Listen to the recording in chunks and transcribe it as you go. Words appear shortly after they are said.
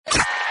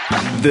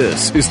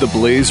This is the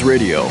Blaze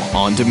Radio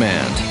on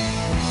demand.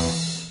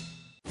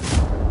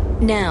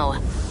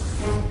 Now,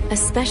 a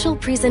special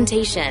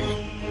presentation,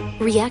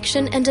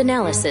 reaction and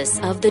analysis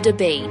of the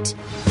debate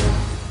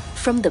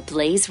from the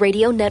Blaze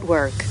Radio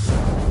Network.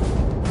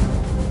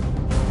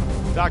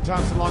 Doc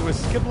Thompson along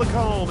with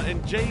LaCombe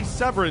and Jay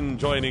Severin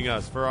joining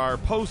us for our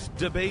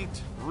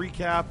post-debate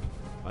recap,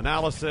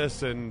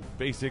 analysis, and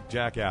basic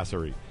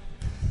jackassery.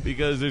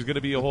 Because there's going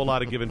to be a whole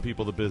lot of giving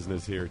people the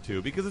business here,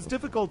 too. Because it's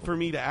difficult for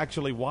me to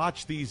actually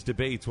watch these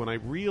debates when I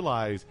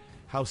realize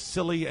how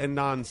silly and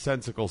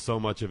nonsensical so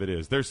much of it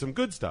is. There's some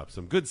good stuff,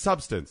 some good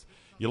substance.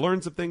 You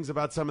learn some things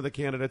about some of the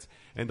candidates,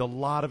 and a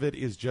lot of it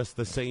is just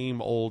the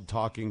same old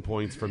talking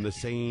points from the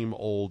same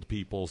old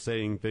people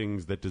saying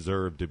things that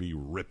deserve to be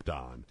ripped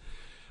on.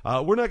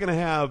 We're not going to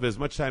have as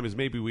much time as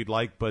maybe we'd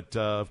like, but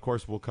of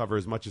course we'll cover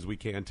as much as we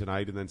can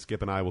tonight, and then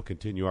Skip and I will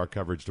continue our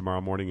coverage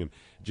tomorrow morning. And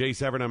Jay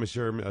Severin, I'm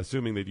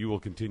assuming that you will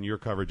continue your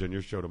coverage on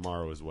your show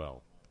tomorrow as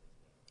well.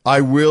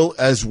 I will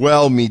as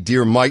well, me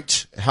dear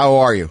mite. How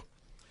are you?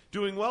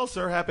 Doing well,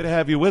 sir. Happy to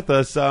have you with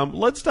us.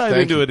 Let's dive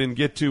into it and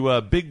get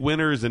to big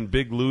winners and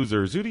big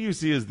losers. Who do you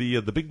see as the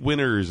big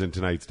winners in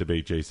tonight's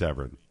debate, Jay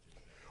Severin?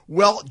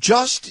 Well,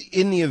 just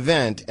in the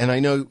event, and I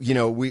know,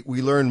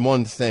 we learn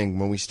one thing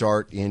when we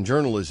start in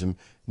journalism,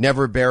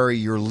 never bury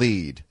your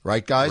lead,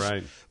 right, guys?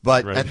 Right.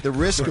 But right. At the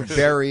risk of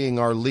burying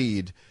our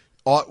lead,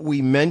 ought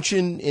we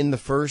mention in the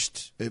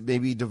first,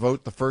 maybe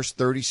devote the first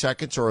 30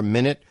 seconds or a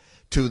minute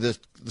to the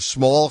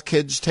small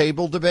kids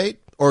table debate?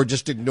 Or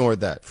just ignore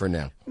that for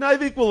now? No, I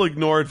think we'll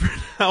ignore it for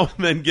now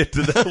and then get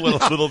to that a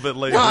little bit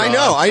later.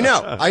 No, I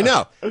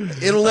know.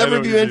 It'll never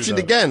be mentioned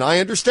again. I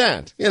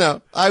understand.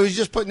 I was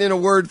just putting in a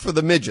word for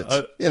the midgets.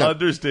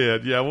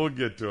 Understand. Yeah, we'll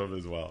get to them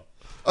as well.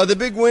 The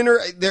big winner,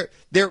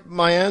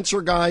 my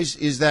answer, guys,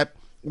 is that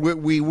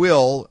we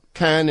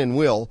can and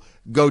will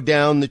go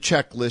down the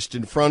checklist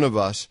in front of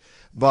us.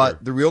 But Sure.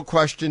 The real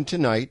question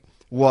tonight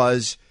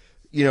was,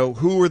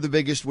 who are the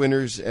biggest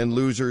winners and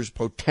losers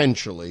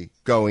potentially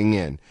going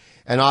in?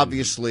 And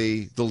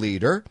obviously, the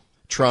leader,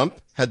 Trump,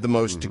 had the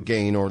most to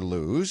gain or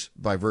lose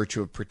by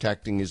virtue of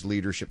protecting his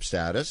leadership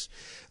status.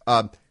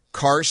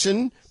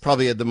 Carson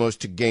probably had the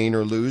most to gain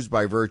or lose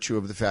by virtue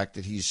of the fact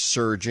that he's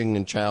surging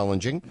and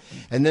challenging.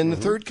 And then the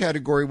third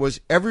category was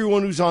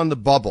everyone who's on the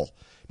bubble,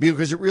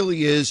 because it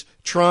really is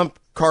Trump,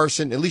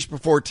 Carson, at least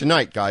before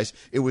tonight, guys.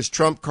 It was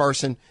Trump,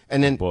 Carson,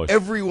 and then Bush.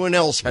 Everyone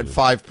else had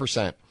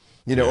 5%,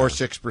 or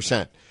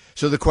 6%.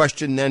 So the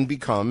question then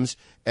becomes,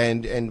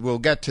 and we'll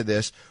get to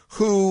this,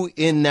 who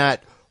in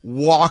that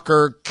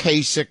Walker,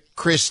 Kasich,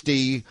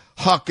 Christie,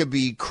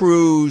 Huckabee,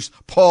 Cruz,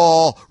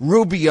 Paul,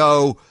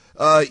 Rubio,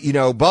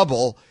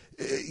 bubble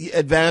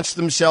advance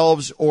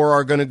themselves or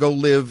are going to go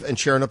live and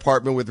share an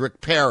apartment with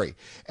Rick Perry.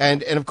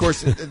 And of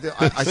course,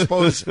 I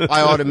suppose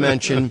I ought to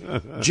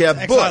mention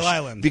Jeb Bush,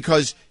 Island.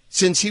 Because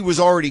since he was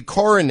already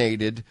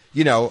coronated,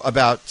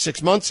 about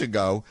 6 months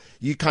ago,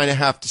 you kind of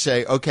have to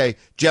say, okay,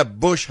 Jeb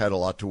Bush had a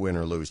lot to win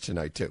or lose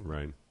tonight, too.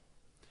 Right.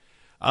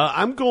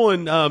 I'm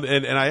going,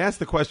 and I asked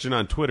the question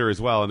on Twitter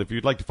as well, and if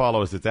you'd like to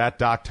follow us, it's at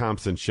Doc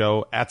Thompson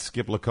Show, at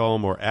Skip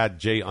LaCombe, or at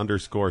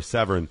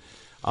J_Severin.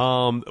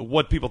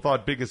 What people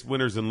thought biggest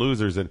winners and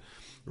losers. And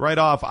right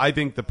off, I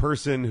think the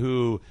person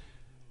who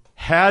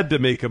had to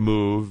make a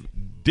move,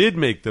 did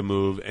make the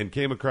move, and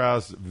came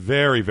across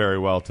very, very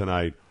well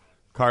tonight,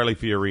 Carly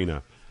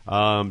Fiorina.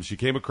 She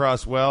came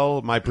across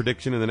well. My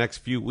prediction in the next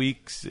few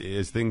weeks,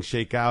 as things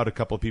shake out, a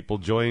couple of people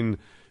join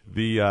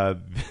the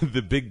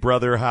Big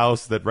Brother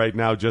house that right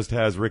now just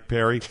has Rick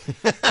Perry. Is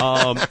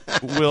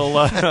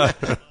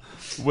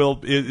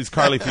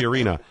Carly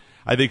Fiorina.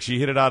 I think she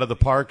hit it out of the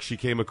park. She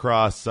came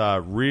across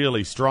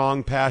really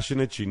strong,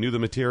 passionate. She knew the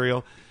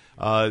material.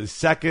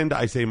 Second,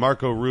 I say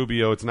Marco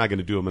Rubio. It's not going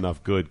to do him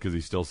enough good because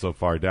he's still so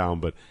far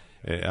down, but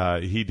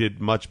he did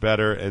much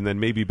better. And then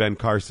maybe Ben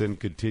Carson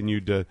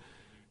continued to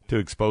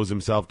expose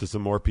himself to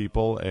some more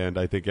people, and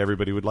I think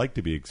everybody would like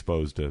to be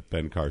exposed to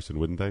Ben Carson,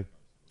 wouldn't they?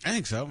 I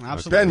think so,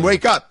 absolutely. Ben,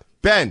 wake up.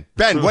 Ben,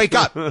 wake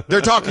up.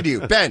 They're talking to you.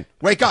 Ben,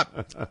 wake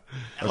up.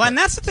 Well, and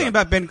that's the thing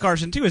about Ben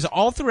Carson, too, is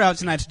all throughout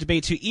tonight's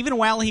debate, too, even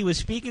while he was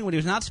speaking, when he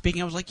was not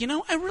speaking, I was like, I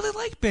really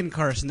like Ben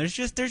Carson. There's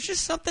just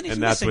something he's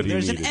missing.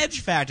 There's an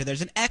edge factor.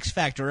 There's an X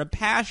factor, a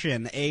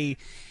passion,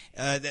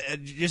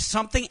 just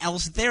something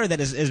else there that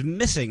is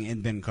missing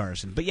in Ben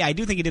Carson. But, yeah, I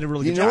do think he did a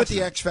really good job. You know what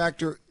the X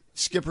factor,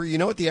 Skipper, you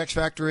know what the X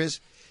factor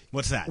is?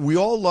 What's that? We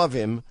all love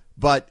him,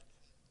 but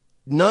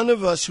none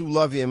of us who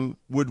love him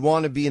would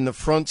want to be in the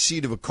front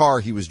seat of a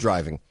car he was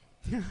driving.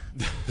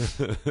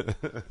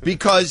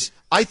 Because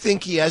I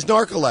think he has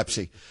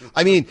narcolepsy.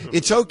 I mean,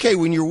 it's okay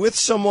when you're with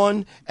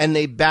someone and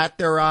they bat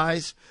their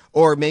eyes,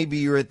 or maybe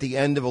you're at the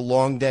end of a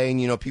long day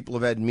and, people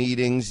have had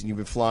meetings and you've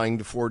been flying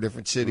to 4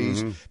 different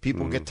cities.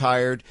 People get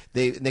tired.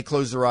 They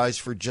close their eyes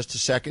for just a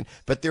second.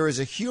 But there is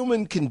a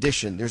human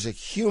condition. There's a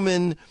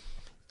human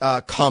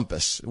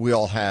compass we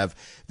all have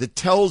that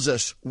tells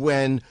us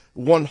when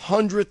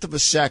 1/100th of a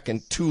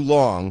second too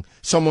long,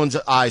 someone's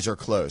eyes are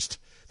closed.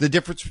 The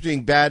difference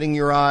between batting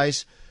your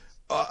eyes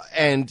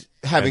and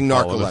having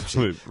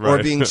narcolepsy right.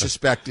 or being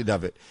suspected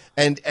of it.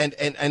 And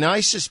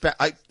I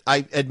suspect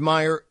I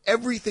admire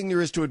everything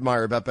there is to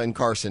admire about Ben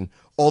Carson,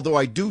 although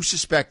I do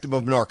suspect him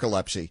of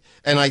narcolepsy,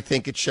 and I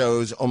think it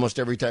shows almost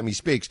every time he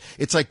speaks.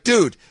 It's like,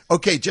 dude,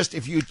 okay,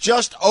 if you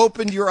just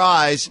opened your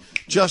eyes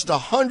just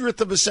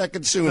 100th of a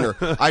second sooner,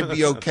 I'd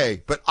be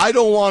okay. But I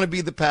don't want to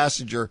be the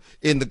passenger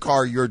in the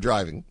car you're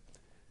driving.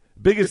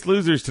 Biggest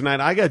losers tonight,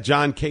 I got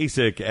John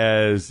Kasich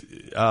as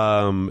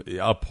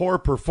a poor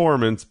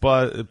performance,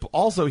 but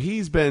also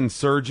he's been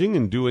surging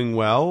and doing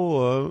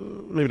well.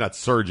 Maybe not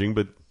surging,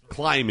 but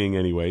climbing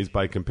anyways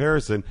by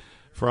comparison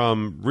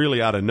from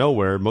really out of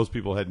nowhere. Most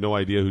people had no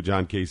idea who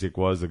John Kasich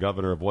was, the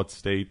governor of what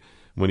state,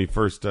 when he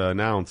first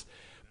announced.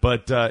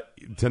 But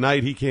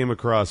tonight he came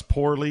across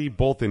poorly,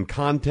 both in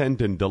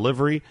content and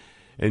delivery.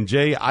 And,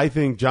 Jay, I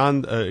think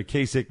John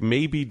Kasich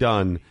may be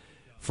done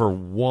for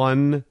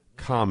one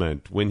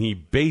comment when he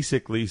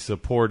basically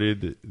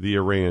supported the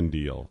Iran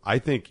deal. I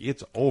think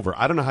it's over.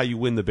 I don't know how you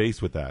win the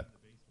base with that.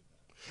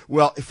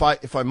 Well, if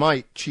I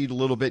might cheat a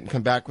little bit and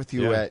come back with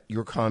you at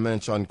your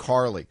comments on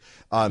Carly.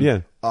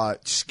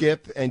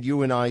 Skip and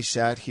you and I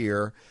sat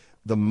here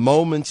the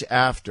moments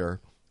after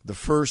the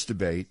first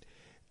debate,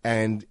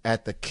 and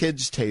at the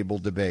kids' table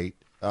debate,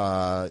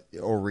 or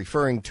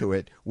referring to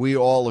it, we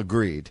all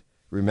agreed.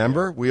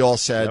 Remember? We all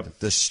said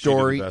the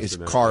story is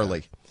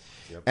Carly.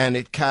 Yep. And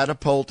it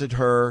catapulted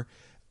her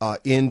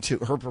into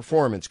her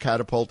performance,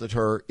 catapulted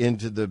her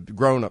into the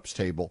grown-ups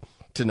table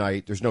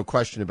tonight. There's no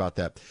question about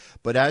that.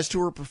 But as to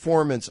her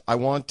performance, I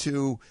want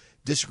to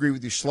disagree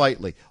with you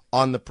slightly.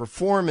 On the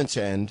performance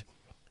end,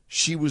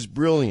 she was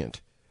brilliant.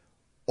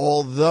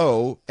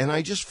 Although, and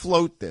I just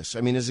float this,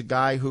 I mean, as a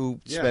guy who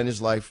spent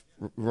his life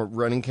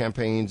running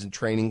campaigns and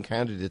training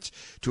candidates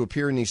to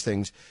appear in these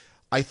things,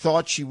 I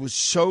thought she was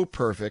so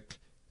perfect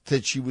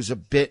that she was a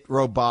bit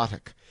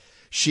robotic.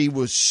 She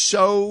was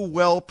so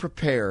well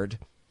prepared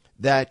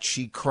that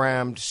she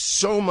crammed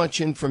so much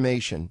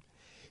information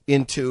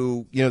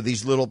into,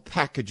 these little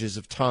packages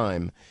of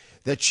time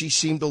that she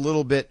seemed a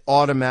little bit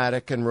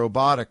automatic and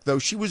robotic, though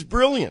she was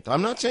brilliant.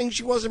 I'm not saying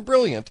she wasn't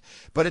brilliant,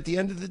 but at the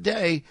end of the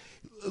day,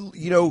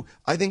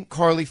 I think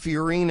Carly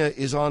Fiorina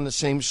is on the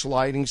same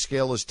sliding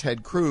scale as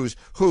Ted Cruz,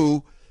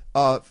 who,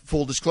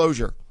 full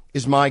disclosure,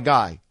 is my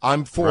guy.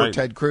 I'm for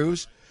Ted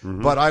Cruz.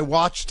 Mm-hmm. But I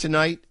watched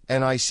tonight,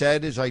 and I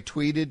said, as I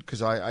tweeted,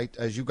 because I,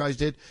 as you guys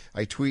did,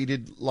 I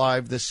tweeted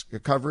live this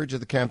coverage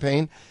of the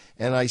campaign,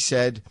 and I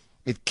said,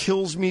 it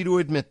kills me to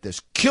admit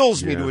this,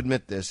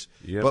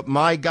 but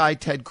my guy,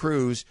 Ted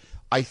Cruz,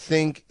 I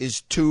think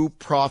is too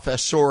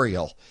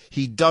professorial.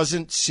 He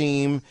doesn't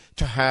seem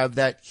to have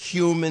that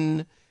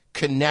human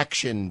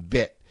connection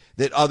bit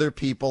that other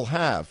people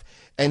have.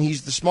 And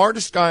he's the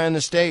smartest guy on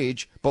the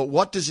stage, but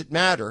what does it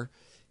matter?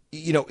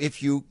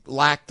 If you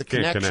lack the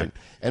connection.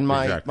 And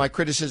my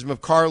criticism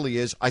of Carly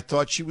is I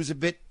thought she was a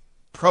bit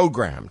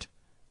programmed.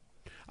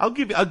 I'll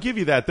give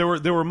you that. There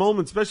were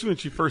moments, especially when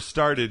she first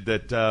started,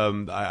 that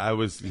I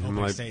was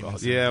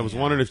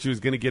wondering if she was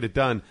going to get it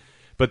done.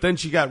 But then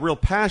she got real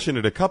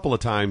passionate a couple of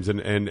times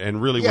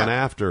and really went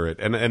after it.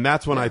 And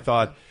that's when I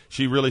thought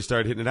she really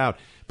started hitting it out.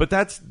 But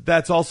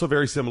that's also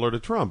very similar to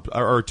Trump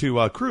or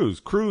to Cruz.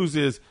 Cruz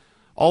is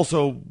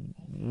also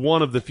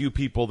one of the few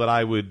people that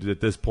I would at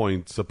this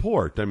point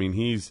support. I mean,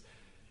 he's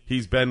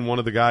been one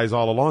of the guys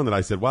all along that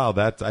I said, wow,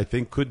 that I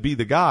think could be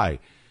the guy.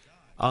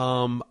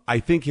 I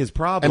think his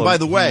problem. And by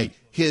the way,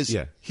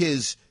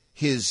 his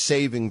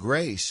saving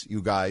grace,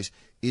 you guys,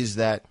 is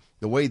that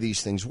the way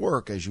these things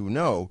work, as you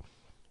know,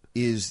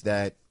 is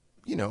that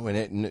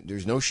and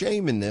there's no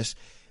shame in this.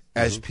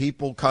 As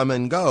people come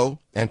and go,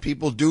 and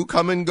people do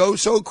come and go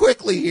so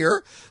quickly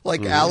here,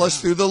 like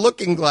Alice through the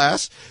looking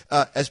glass,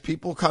 as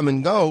people come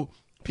and go,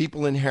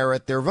 people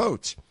inherit their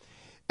votes.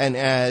 And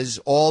as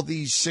all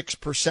these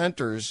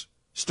 6%ers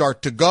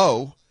start to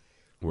go,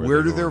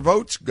 where do their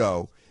votes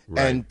go?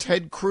 Right. And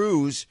Ted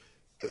Cruz,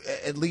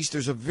 at least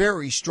there's a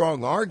very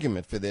strong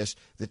argument for this,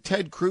 that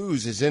Ted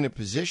Cruz is in a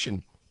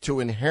position to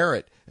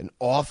inherit an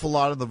awful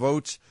lot of the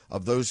votes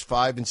of those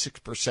 5 and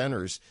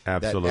 6%ers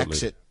that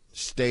exit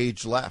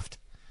stage left.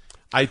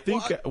 I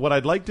think what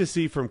I'd like to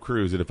see from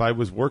Cruz, and if I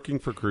was working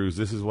for Cruz,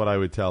 this is what I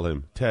would tell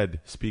him. Ted,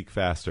 speak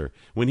faster.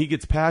 When he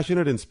gets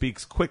passionate and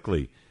speaks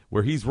quickly,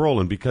 where he's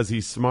rolling, because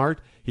he's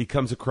smart, he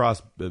comes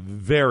across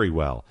very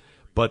well.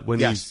 But when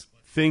he's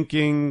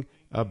thinking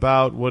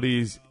about what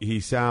he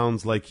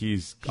sounds like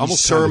he's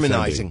almost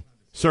sermonizing.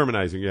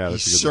 Sermonizing, yeah.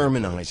 He's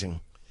sermonizing.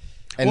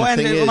 And well,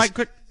 the thing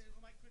is...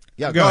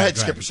 Yeah, go ahead,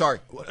 Skipper. Sorry.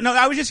 No,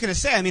 I was just going to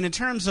say, in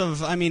terms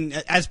of,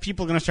 as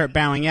people are going to start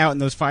bowing out and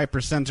those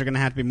 5% are going to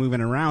have to be moving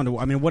around,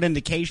 what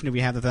indication do we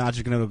have that they're not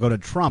just going to go to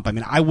Trump?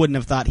 I wouldn't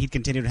have thought he'd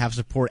continue to have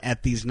support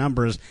at these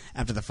numbers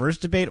after the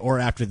first debate or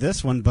after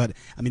this one, but,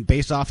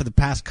 based off of the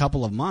past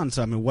couple of months,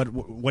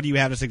 what do you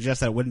have to suggest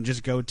that it wouldn't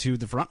just go to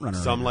the front runner?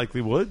 Some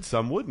likely would,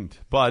 some wouldn't.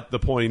 But the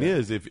point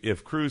is,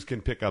 if Cruz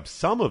can pick up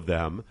some of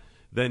them,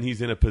 then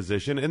he's in a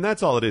position, and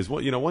that's all it is.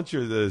 Well, once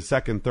you're the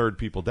second, third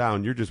people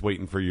down, you're just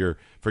waiting for your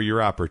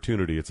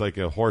opportunity. It's like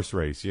a horse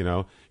race. You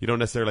don't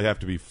necessarily have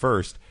to be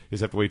first; you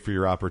just have to wait for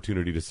your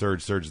opportunity to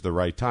surge at the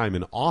right time.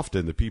 And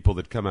often, the people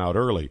that come out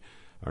early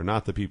are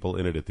not the people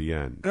in it at the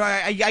end.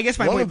 I guess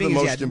my point being is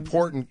one of the most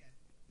important.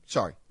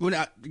 Sorry. Well,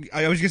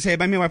 I was going to say,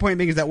 my point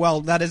being is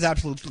that, that is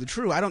absolutely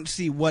true. I don't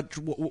see what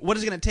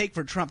is it going to take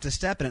for Trump to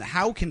step in it.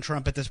 How can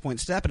Trump at this point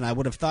step in? I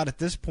would have thought at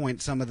this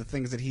point some of the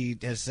things that he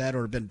has said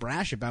or been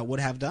brash about would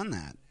have done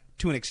that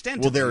to an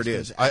extent. Well, there it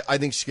is. I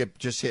think Skip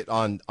just hit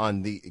on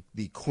the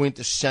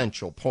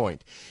quintessential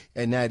point,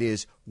 and that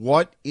is,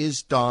 what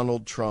is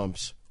Donald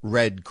Trump's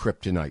red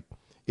kryptonite,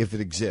 if it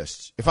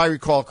exists? If I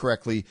recall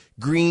correctly,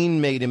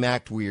 green made him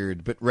act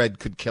weird, but red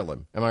could kill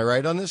him. Am I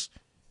right on this?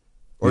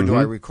 Or do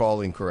I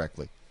recall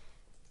incorrectly?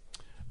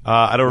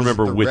 I don't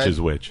remember which is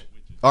which.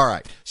 All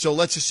right. So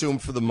let's assume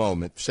for the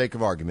moment, for sake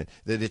of argument,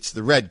 that it's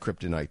the red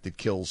kryptonite that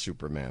kills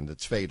Superman,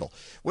 that's fatal.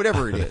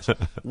 Whatever it is.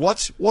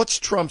 What's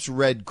Trump's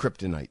red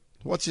kryptonite?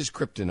 What's his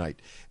kryptonite?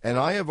 And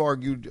I have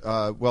argued,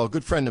 a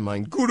good friend of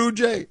mine, Guru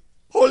Jay.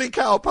 Holy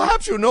cow,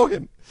 perhaps you know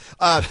him.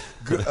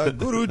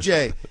 Guru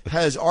Jay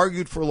has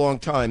argued for a long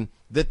time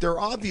that there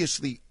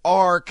obviously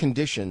are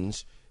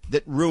conditions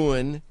that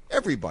ruin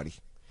everybody.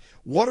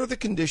 What are the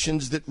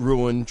conditions that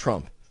ruin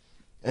Trump?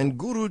 And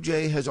Guru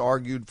Jay has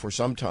argued for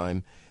some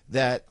time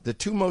that the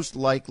two most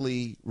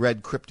likely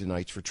red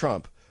kryptonites for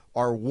Trump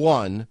are,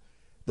 one,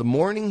 the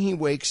morning he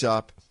wakes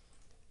up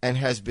and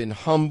has been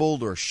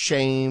humbled or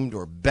shamed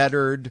or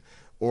bettered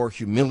or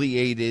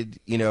humiliated,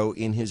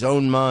 in his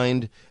own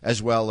mind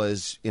as well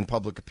as in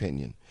public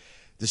opinion.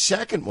 The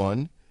second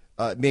one,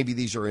 maybe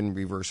these are in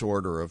reverse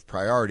order of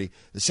priority.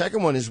 The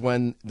second one is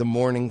when the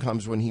morning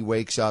comes when he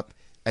wakes up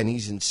and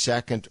he's in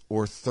second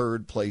or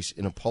third place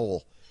in a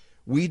poll.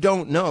 We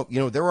don't know.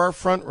 There are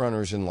front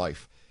runners in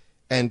life,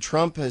 and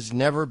Trump has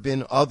never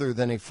been other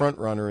than a front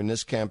runner in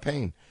this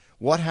campaign.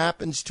 What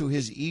happens to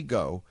his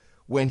ego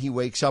when he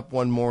wakes up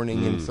one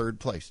morning in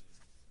third place?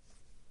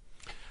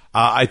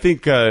 I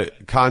think the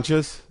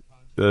consciousness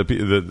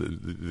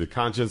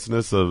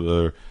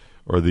of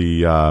or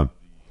the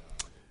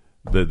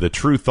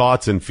true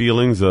thoughts and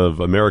feelings of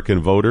American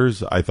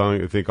voters, I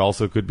think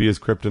also could be his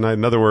kryptonite.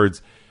 In other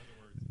words,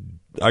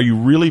 are you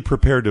really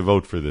prepared to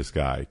vote for this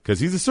guy? Because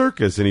he's a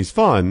circus and he's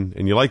fun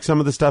and you like some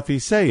of the stuff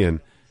he's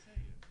saying,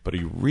 but are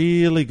you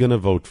really going to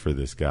vote for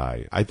this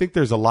guy? I think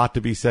there's a lot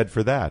to be said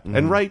for that.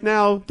 And right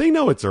now, they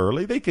know it's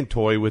early. They can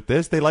toy with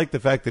this. They like the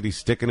fact that he's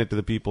sticking it to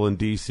the people in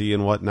D.C.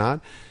 and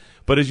whatnot.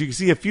 But as you can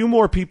see, a few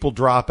more people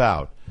drop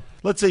out.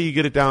 Let's say you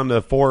get it down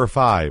to 4 or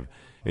 5,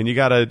 and you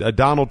got a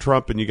Donald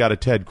Trump and you got a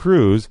Ted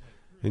Cruz,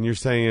 and you're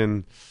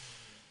saying,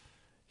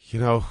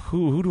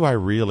 who do I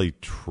really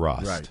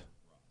trust?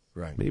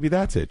 Right. Maybe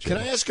that's it, Jim.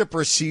 Can I ask a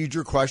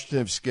procedure question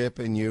of Skip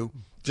and you,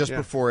 just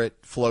before it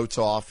floats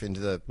off into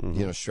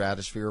the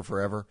stratosphere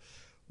forever?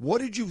 What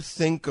did you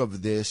think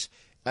of this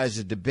as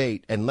a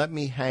debate? And let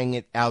me hang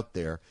it out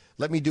there.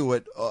 Let me do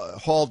it.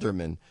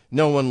 Haldeman,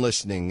 no one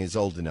listening is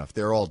old enough.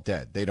 They're all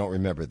dead. They don't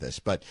remember this.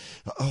 But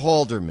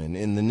Haldeman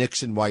in the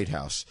Nixon White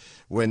House,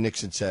 when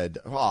Nixon said,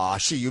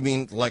 you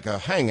mean like a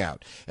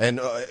hangout? And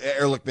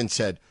Ehrlichman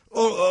said,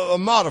 a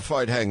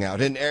modified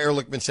hangout. And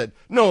Ehrlichman said,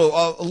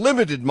 no, a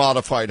limited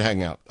modified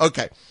hangout.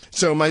 Okay,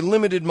 so my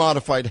limited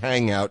modified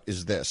hangout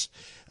is this.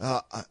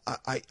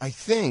 I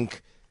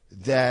think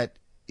that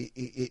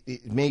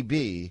it may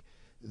be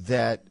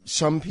that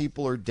some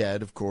people are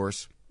dead, of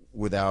course,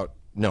 without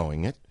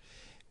knowing it.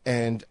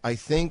 And I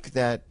think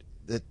that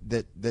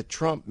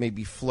Trump may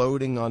be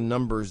floating on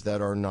numbers that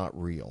are not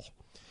real.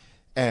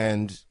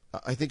 And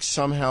I think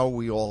somehow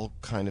we all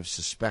kind of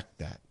suspect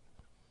that.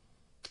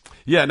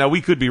 Yeah, now we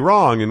could be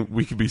wrong, and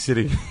we could be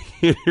sitting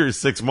here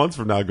 6 months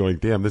from now going,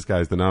 damn, this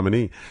guy's the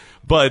nominee.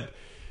 But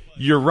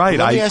you're right.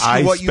 I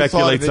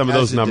speculate some of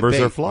those numbers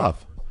are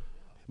fluff.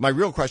 My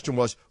real question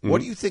was,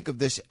 what do you think of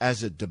this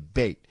as a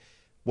debate?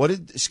 What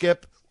did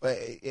Skip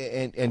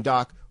and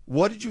Doc,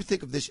 what did you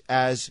think of this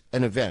as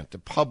an event, a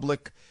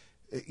public,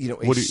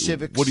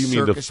 civic What do you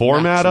mean, the circus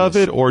format Maximus? of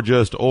it, or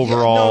just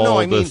overall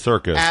I mean,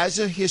 circus? As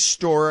a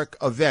historic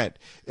event,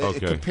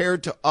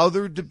 compared to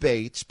other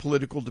debates,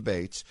 political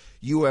debates,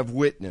 you have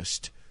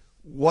witnessed.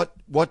 What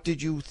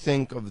did you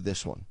think of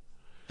this one?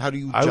 How do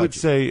you judge I would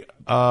say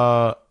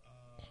a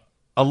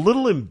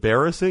little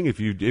embarrassing if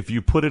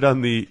you put it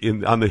on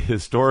the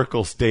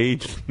historical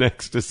stage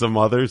next to some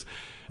others.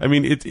 I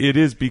mean, it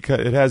has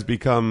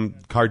become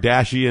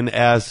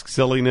Kardashian-esque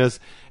silliness,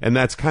 and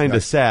that's kind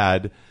of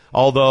sad.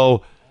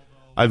 Although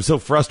I'm so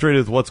frustrated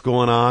with what's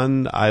going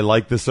on, I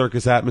like the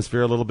circus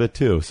atmosphere a little bit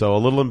too. So a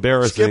little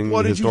embarrassing, Skip,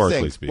 what did historically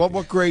you think? speaking.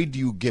 What grade do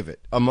you give it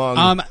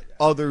among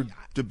other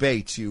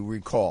debates you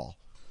recall?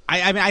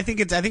 I think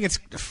it's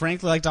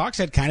frankly, like Doc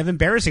said, kind of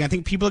embarrassing. I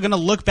think people are going to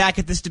look back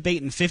at this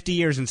debate in 50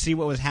 years and see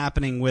what was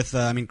happening with,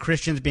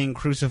 Christians being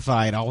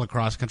crucified all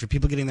across the country,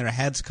 people getting their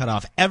heads cut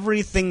off,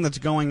 everything that's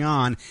going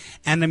on.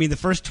 And, the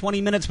first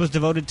 20 minutes was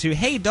devoted to,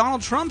 hey,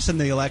 Donald Trump's in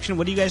the election.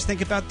 What do you guys think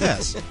about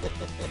this?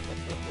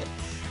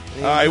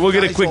 All right, we'll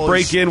get a quick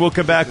break in. We'll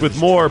come back with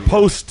more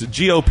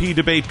post-GOP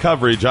debate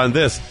coverage on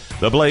this,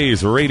 the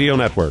Blaze Radio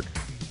Network.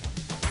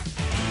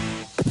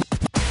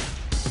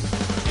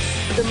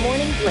 The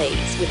Morning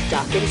Blaze with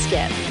Doc and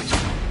Skip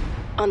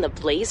on the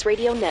Blaze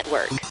Radio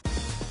Network.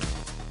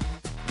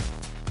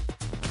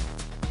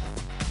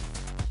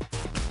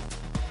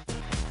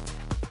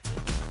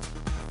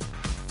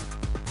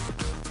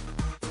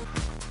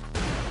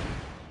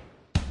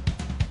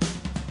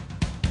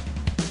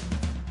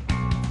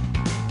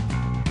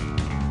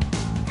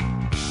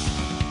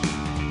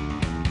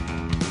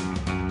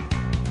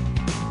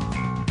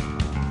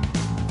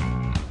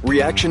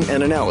 Reaction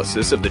and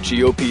analysis of the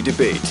GOP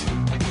debate.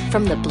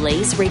 From the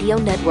Blaze Radio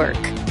Network.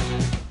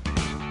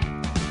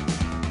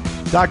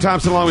 Doc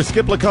Thompson along with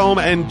Skip LaCombe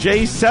and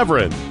Jay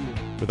Severin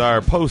with our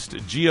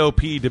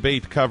post-GOP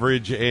debate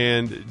coverage.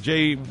 And,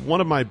 Jay, one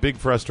of my big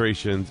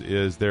frustrations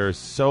is there are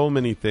so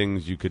many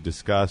things you could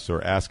discuss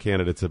or ask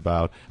candidates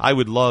about. I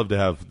would love to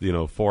have,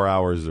 4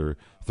 hours or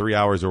 3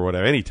 hours or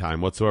whatever, any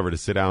time whatsoever to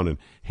sit down and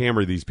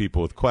hammer these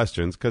people with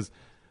questions because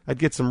I'd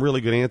get some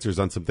really good answers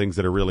on some things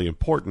that are really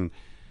important.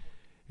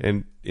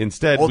 And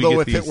instead,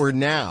 if it were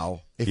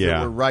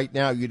right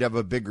now, you'd have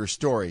a bigger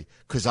story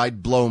because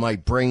I'd blow my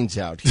brains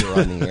out here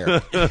on the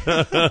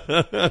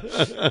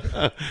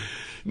air.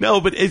 No,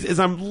 but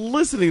as I'm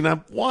listening and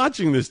I'm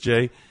watching this,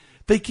 Jay,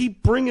 they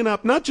keep bringing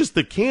up not just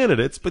the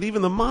candidates, but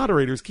even the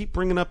moderators keep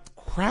bringing up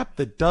crap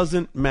that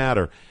doesn't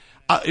matter.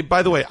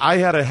 By the way, I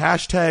had a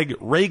hashtag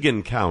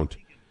Reagan count.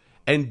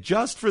 And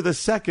just for the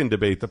second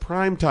debate, the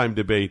primetime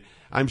debate,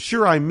 I'm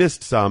sure I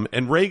missed some.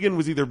 And Reagan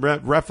was either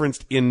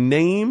referenced in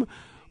name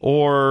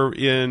or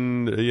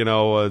in,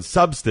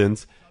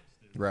 substance,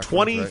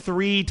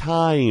 23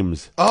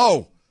 times.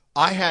 Oh,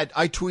 I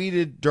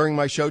tweeted during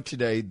my show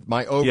today,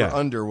 my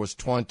over-under was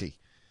 20.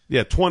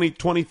 Yeah,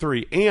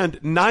 23. And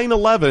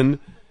 9/11,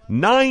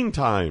 9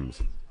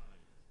 times.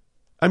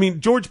 I mean,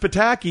 George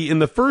Pataki in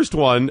the first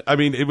one,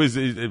 it was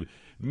a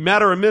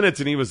matter of minutes,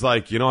 and he was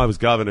like, I was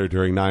governor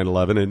during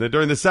 9/11. And then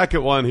during the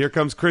second one, here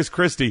comes Chris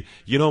Christie.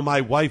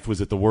 My wife was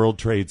at the World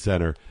Trade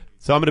Center.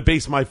 So I'm going to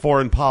base my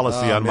foreign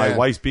policy on my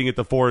wife being at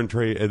the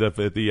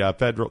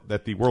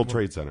World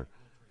Trade Center.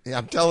 Yeah,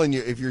 I'm telling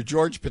you, if you're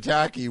George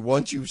Pataki,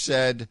 once you've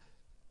said,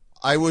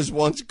 I was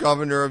once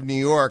governor of New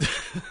York,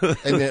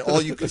 and then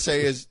all you can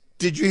say is,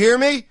 did you hear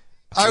me?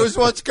 I was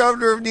once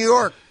governor of New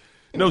York.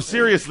 No,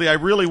 seriously, I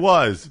really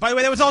was. By the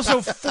way, that was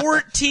also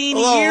 14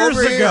 years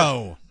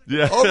ago.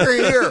 Yeah. Over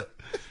here.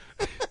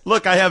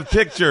 Look, I have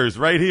pictures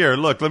right here.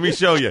 Look, let me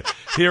show you.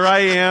 Here I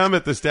am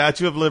at the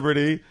Statue of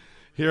Liberty.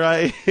 Here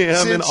I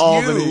am in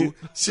Albany.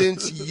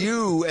 Since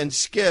you and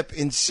Skip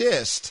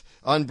insist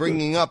on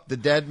bringing up the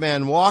dead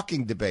man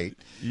walking debate,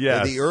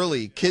 the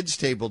early kids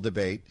table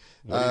debate,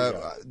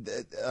 Ty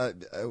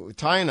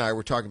and I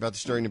were talking about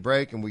this during the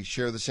break, and we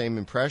share the same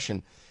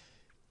impression.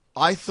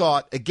 I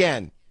thought,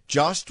 again,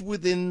 just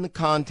within the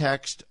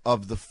context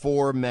of the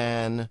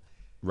four-man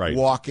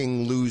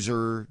walking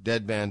loser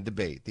dead man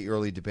debate, the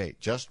early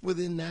debate, just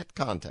within that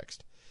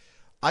context,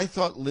 I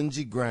thought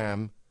Lindsey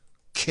Graham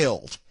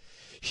killed.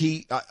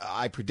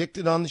 I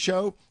predicted on the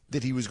show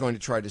that he was going to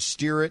try to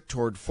steer it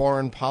toward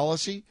foreign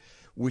policy,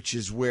 which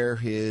is where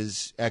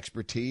his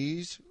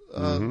expertise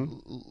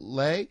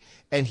lay,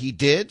 and he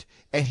did,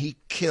 and he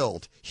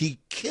killed. He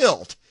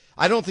killed.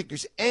 I don't think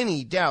there's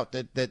any doubt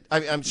that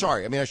I'm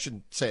sorry. I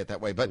shouldn't say it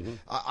that way, but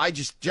I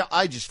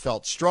just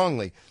felt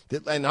strongly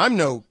that, and I'm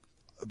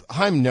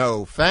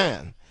no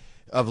fan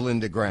of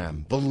Linda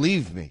Graham,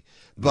 believe me.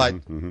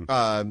 But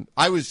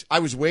I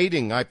was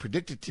waiting. I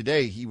predicted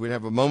today he would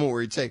have a moment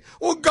where he'd say,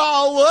 "Well,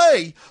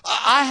 golly,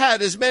 I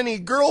had as many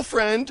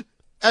girlfriend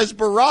as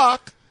Barack."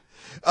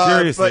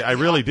 Seriously, I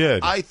really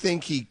did. I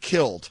think he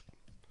killed.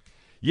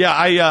 Yeah,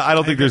 I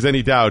don't think there's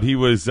any doubt. He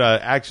was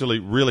actually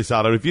really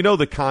solid. If you know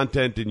the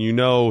content and you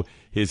know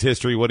his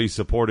history, what he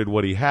supported,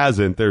 what he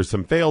hasn't, there's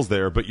some fails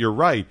there. But you're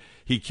right.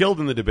 He killed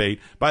in the debate.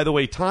 By the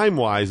way,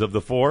 time-wise of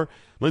the four,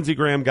 Lindsey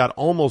Graham got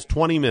almost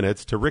 20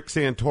 minutes to Rick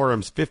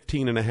Santorum's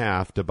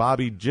 15.5, to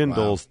Bobby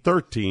Jindal's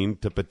 13,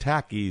 to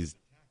Pataki's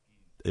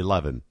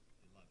 11.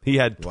 He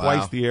had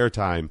twice the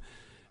airtime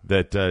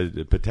that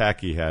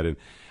Pataki had. And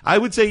I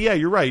would say, yeah,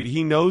 you're right.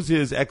 He knows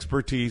his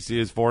expertise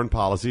is foreign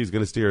policy. He's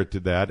going to steer it to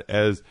that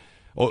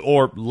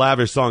or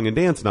lavish song and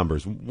dance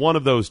numbers. One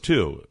of those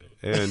two.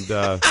 And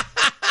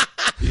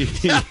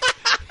he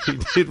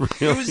did really.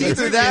 It was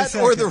either that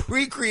or the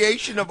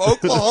recreation of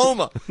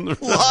Oklahoma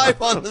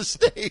live on the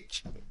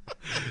stage.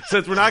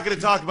 Since we're not going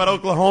to talk about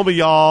Oklahoma,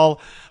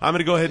 y'all, I'm going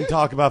to go ahead and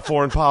talk about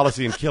foreign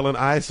policy and killing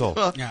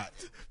ISIL.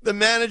 The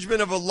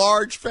management of a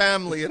large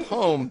family at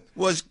home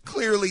was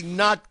clearly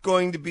not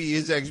going to be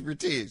his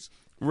expertise.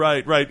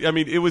 Right.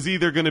 It was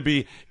either going to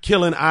be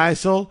killing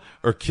ISIL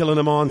or killing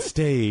him on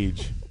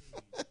stage.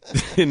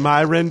 In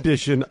my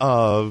rendition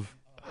of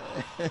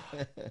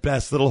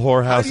Best Little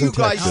Whorehouse in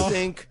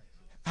Texas.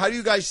 How do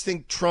you guys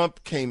think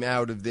Trump came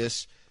out of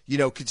this,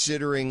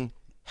 considering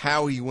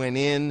how he went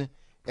in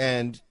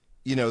and,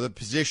 the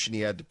position he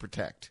had to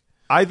protect?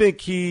 I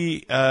think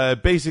he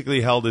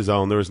basically held his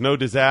own. There was no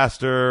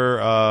disaster.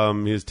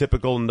 His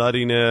typical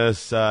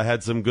nuttiness,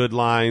 had some good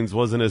lines,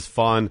 wasn't as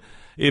fun.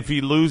 If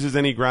he loses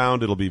any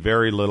ground, it'll be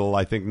very little.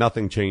 I think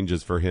nothing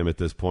changes for him at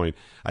this point.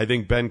 I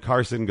think Ben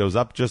Carson goes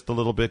up just a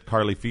little bit.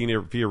 Carly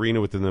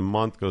Fiorina within the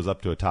month goes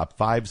up to a top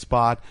 5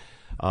 spot.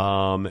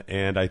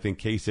 And I think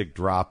Kasich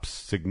drops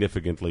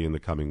significantly in the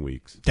coming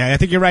weeks. Yeah, I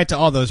think you're right to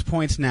all those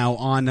points now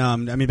on,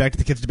 back to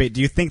the kids' debate.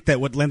 Do you think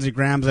that what Lindsey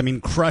Graham's,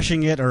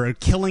 crushing it or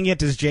killing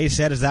it, as Jay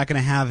said, is that going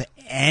to have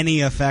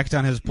any effect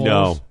on his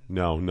polls?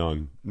 No,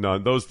 none.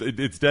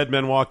 It's dead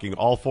men walking.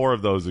 All 4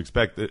 of those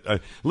expect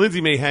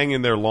Lindsey may hang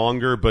in there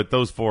longer, but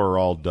those 4 are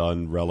all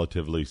done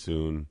relatively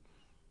soon.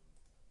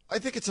 I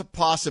think it's a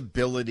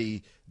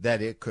possibility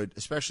that it could,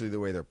 especially the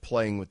way they're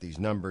playing with these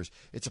numbers,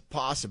 it's a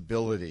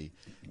possibility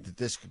that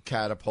this could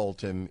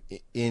catapult him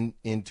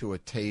into a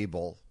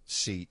table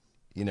seat,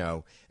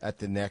 at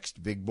the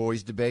next Big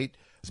Boys debate.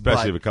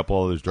 Especially if a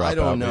couple others drop out. I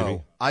don't know.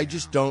 Maybe. I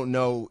just don't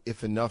know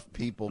if enough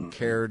people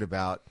cared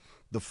about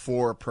the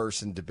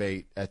 4-person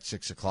debate at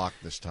 6 o'clock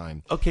this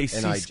time. Okay,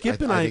 and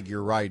Skip and I think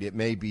you're right. It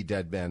may be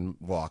dead men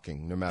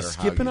walking, no matter how.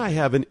 Skip and I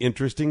have an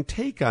interesting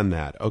take on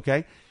that.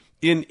 Okay.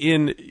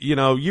 In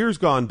years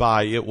gone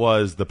by, it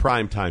was the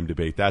primetime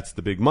debate. That's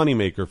the big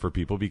moneymaker for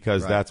people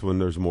because that's when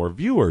there's more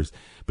viewers.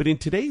 But in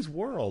today's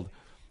world,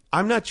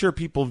 I'm not sure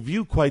people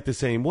view quite the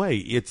same way.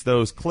 It's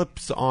those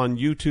clips on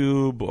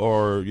YouTube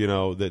or,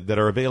 that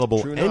are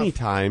available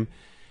anytime.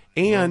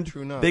 And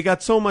they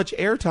got so much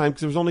airtime because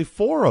there was only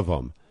 4 of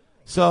them.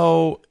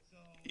 So,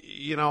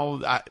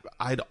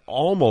 I'd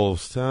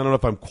almost, I don't know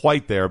if I'm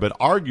quite there, but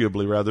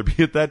arguably rather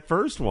be at that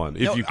first one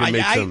if you can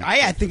make some.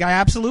 I think I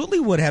absolutely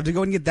would have to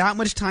go and get that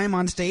much time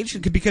on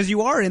stage because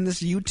you are in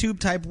this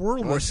YouTube-type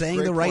world where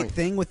saying the right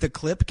thing with the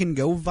clip can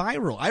go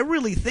viral. I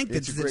really think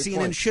that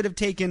CNN should have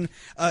taken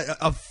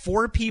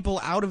 4 people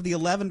out of the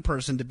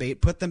 11-person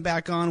debate, put them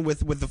back on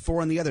with the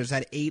 4 on the others,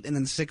 had 8 and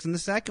then 6 in the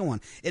second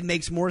one. It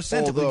makes more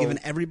sense if we've given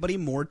everybody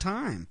more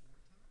time.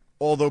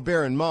 Although,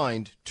 bear in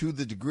mind, to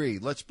the degree,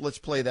 let's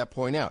play that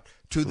point out,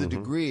 to the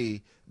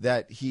degree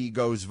that he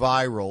goes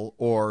viral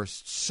or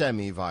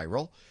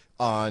semi-viral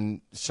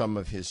on some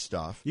of his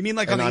stuff. You mean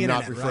like on the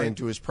internet, I'm not referring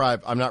to his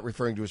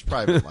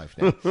private life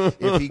now.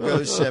 If he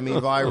goes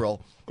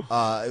semi-viral,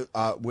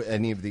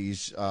 any of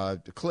these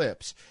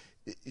clips,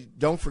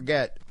 don't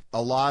forget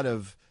a lot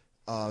of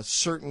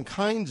certain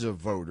kinds of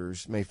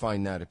voters may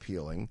find that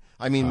appealing.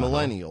 I mean,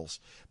 millennials.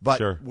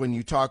 But when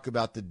you talk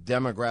about the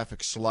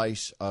demographic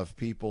slice of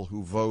people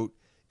who vote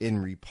in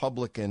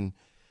Republican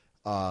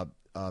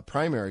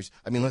primaries,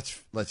 I mean,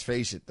 let's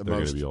face it,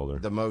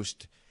 the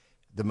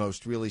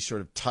most really sort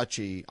of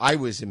touchy. I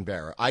was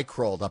embarrassed. I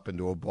crawled up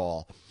into a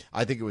ball.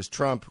 I think it was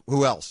Trump.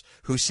 Who else?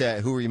 Who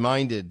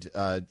reminded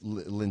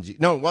Lindsey?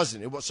 No, it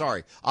wasn't. It was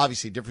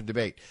obviously different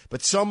debate.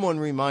 But someone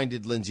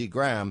reminded Lindsey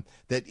Graham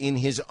that in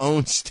his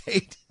own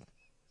state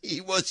he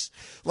was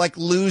like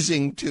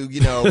losing to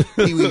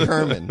Pee Wee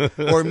Herman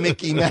or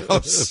Mickey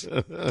Mouse.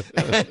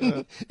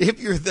 And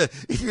if you're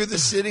the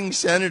sitting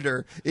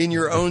senator in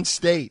your own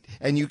state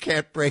and you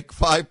can't break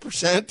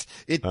 5%,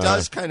 it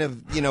does kind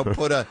of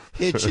put a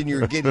hitch in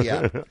your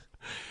giddy-up.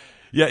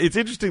 Yeah, it's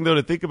interesting, though,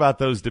 to think about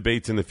those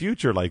debates in the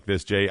future like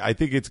this, Jay. I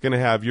think it's going to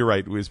have, you're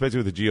right,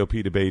 especially with the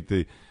GOP debate,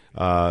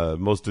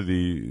 most of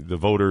the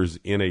voters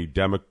in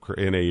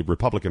a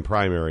Republican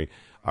primary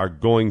are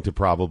going to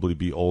probably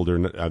be older.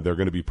 They're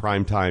going to be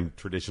primetime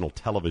traditional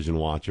television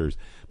watchers.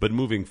 But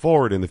moving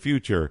forward in the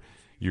future,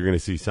 you're going to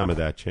see some of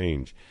that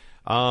change.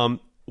 One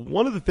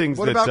of the things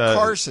What about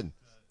Carson?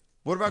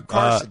 What about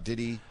Carson? Did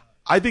he...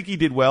 I think he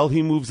did well.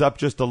 He moves up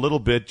just a little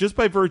bit, just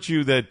by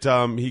virtue that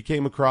he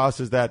came across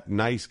as that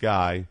nice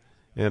guy,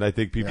 and I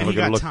think people are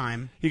going to look.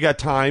 Time. He got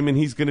time, and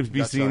he's going to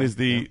be seen as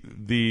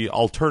the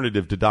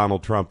alternative to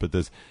Donald Trump at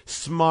this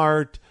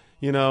smart,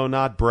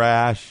 not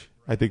brash.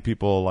 I think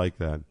people will like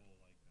that.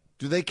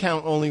 Do they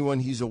count only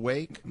when he's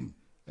awake?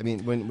 I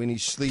mean, when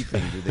he's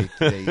sleeping,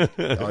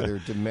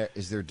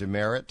 is there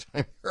demerit?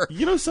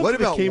 Something what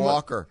about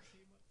Walker?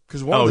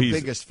 Because one of the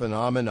biggest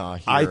phenomena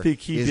here, I think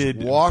he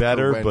did Walker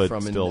better,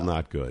 but still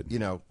not good.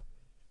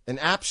 An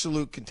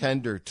absolute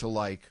contender to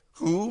like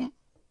whom?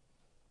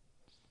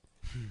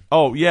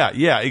 Oh,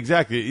 yeah,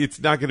 exactly. It's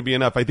not going to be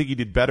enough. I think he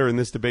did better in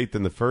this debate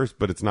than the first,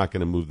 but it's not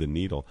going to move the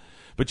needle.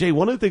 But, Jay,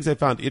 one of the things I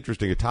found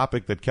interesting, a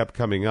topic that kept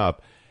coming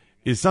up,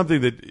 is something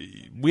that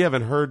we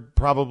haven't heard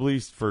probably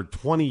for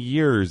 20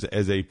 years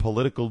as a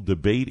political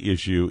debate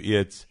issue.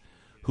 It's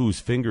whose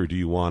finger do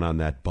you want on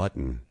that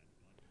button?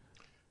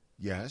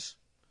 Yes.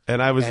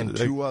 And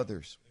two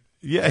others.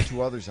 Yeah. And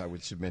 2 others I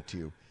would submit to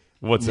you.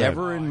 What's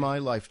Never that? in my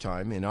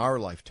lifetime, in our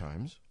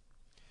lifetimes,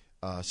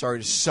 sorry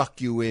to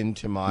suck you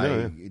into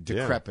my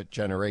decrepit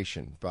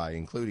generation by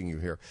including you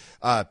here,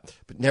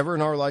 but never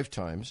in our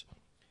lifetimes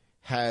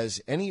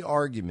has any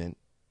argument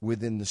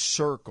within the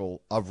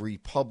circle of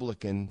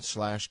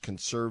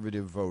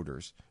Republican/conservative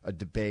voters, a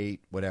debate,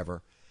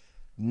 whatever,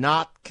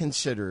 not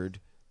considered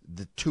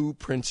the 2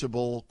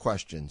 principal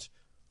questions.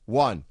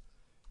 1,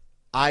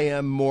 I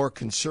am more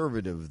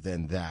conservative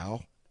than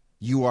thou.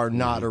 you are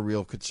not a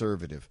real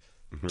conservative.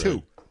 Right.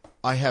 2,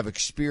 I have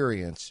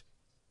experience.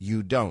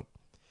 You don't.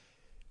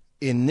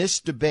 In this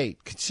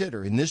debate,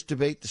 consider, in this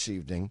debate this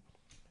evening,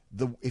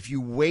 if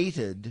you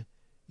weighted,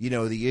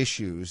 the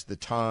issues, the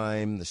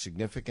time, the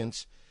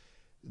significance,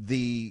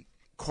 the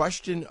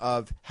question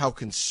of how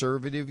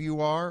conservative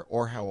you are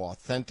or how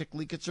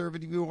authentically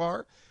conservative you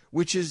are,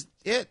 which is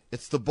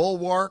it's the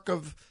bulwark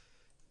of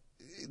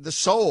the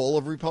soul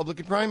of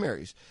Republican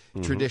primaries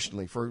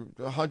traditionally for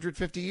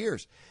 150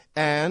 years.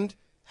 And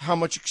how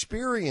much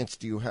experience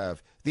do you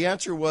have? The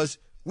answer was,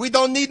 we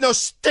don't need no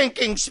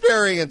stinking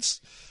experience.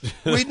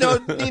 We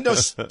don't need no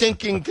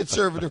stinking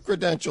conservative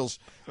credentials.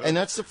 And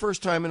that's the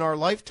first time in our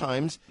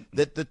lifetimes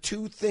that the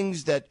two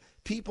things that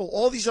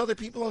all these other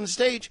people on the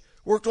stage,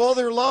 worked all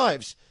their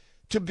lives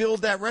to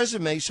build that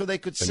resume so they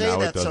could say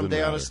that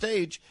someday on a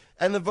stage.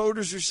 And the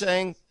voters are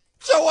saying,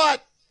 so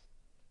what?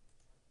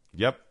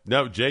 Yep.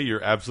 No, Jay,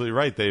 you're absolutely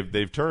right.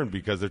 They've turned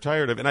because they're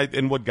tired of it.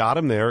 And what got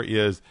them there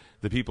is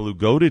the people who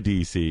go to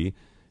D.C.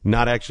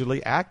 not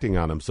actually acting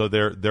on them. So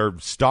they're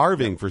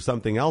starving for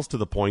something else to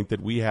the point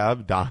that we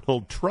have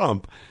Donald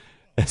Trump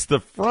as the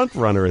front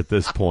runner at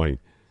this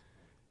point,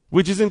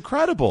 which is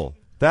incredible.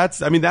 That's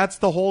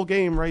the whole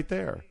game right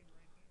there.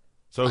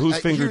 So whose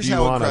finger do you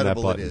want on that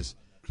button?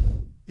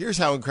 Here's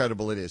how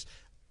incredible it is.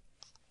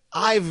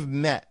 I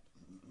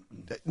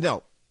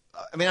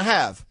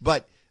have,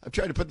 but I'm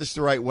trying to put this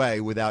the right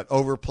way without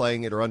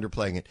overplaying it or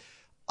underplaying it.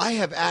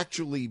 I've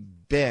actually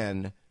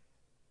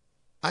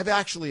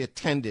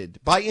attended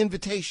by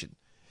invitation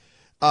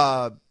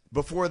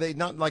before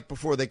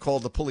they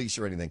called the police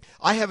or anything.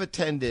 I have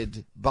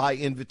attended by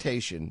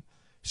invitation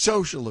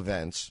social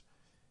events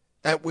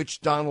at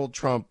which Donald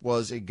Trump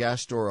was a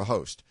guest or a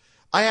host.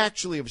 I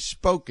actually have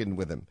spoken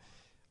with him.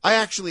 I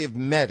actually have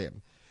met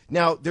him.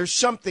 Now, there's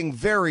something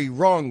very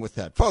wrong with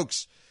that.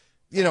 Folks,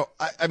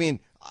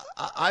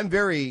 I'm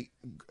very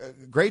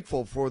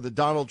grateful for the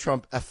Donald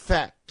Trump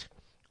effect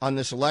on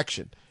this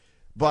election.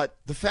 But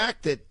the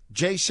fact that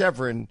Jay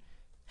Severin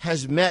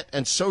has met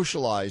and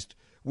socialized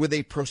with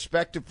a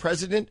prospective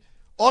president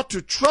ought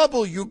to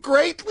trouble you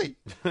greatly.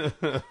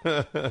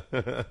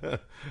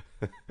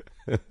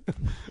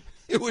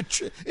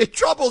 It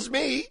troubles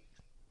me.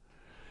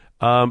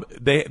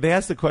 They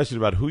asked the question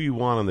about who you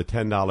want on the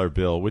 $10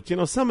 bill, which,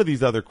 some of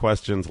these other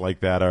questions like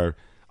that are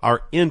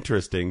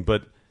interesting,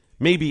 but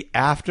maybe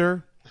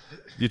after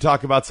you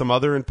talk about some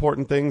other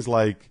important things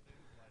like,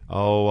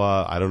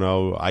 I don't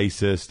know,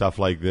 ISIS, stuff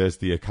like this,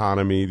 the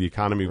economy.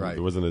 Right.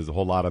 There wasn't a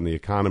whole lot on the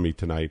economy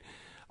tonight.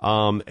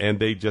 And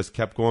they just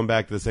kept going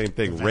back to the same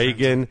thing,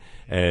 Reagan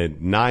and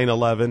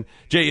 9/11.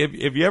 Jay,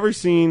 have you ever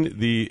seen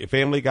the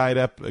Family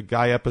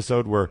Guy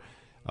episode where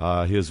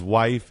his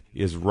wife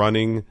is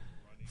running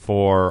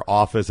for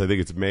office? I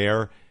think it's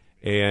mayor,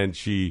 and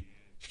she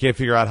can't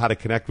figure out how to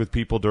connect with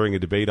people during a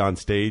debate on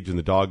stage, and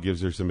the dog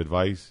gives her some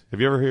advice. Have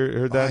you ever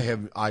heard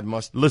that? I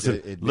must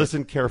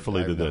listen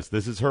carefully to this.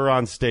 This is her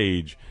on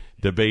stage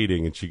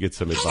debating, and she gets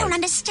some advice. I don't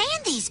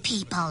understand these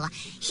people.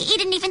 He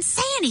didn't even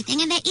say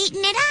anything, and they're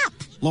eating it up.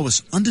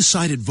 Lois,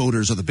 undecided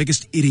voters are the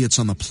biggest idiots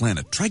on the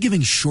planet. Try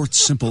giving short,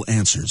 simple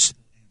answers.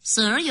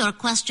 Sir, your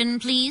question,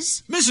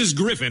 please. Mrs.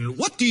 Griffin,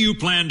 what do you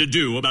plan to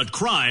do about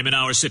crime in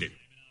our city?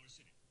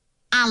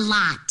 A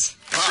lot.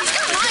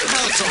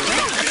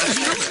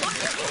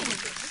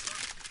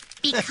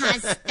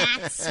 Because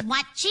that's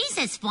what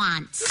Jesus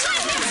wants.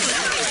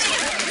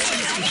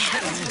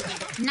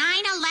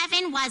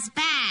 9/11 was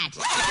bad.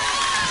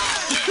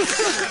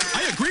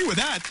 I agree with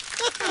that.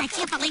 I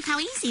can't believe how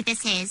easy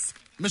this is.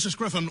 Mrs.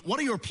 Griffin, what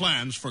are your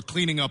plans for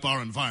cleaning up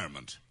our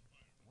environment?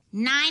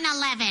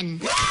 9/11.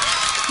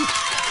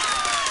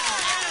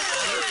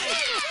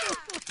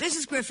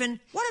 Mrs. Griffin,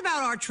 what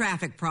about our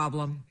traffic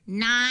problem?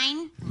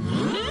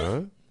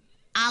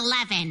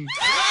 9/11.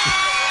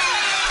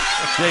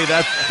 Jay,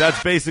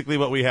 that's basically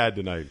what we had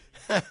tonight.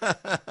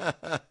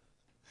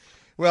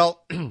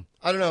 Well,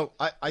 I don't know.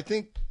 I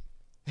think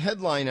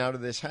headline out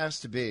of this has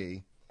to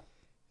be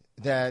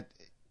that,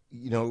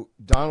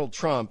 Donald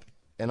Trump,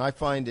 and I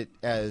find it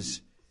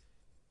as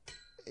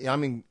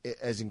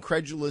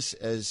incredulous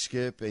as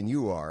Skip and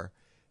you are,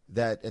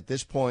 that at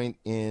this point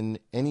in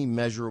any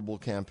measurable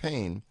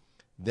campaign,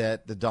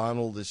 that the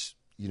Donald is,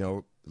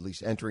 at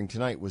least entering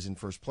tonight, was in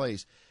first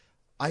place.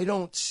 I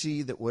don't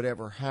see that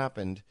whatever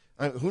happened,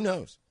 who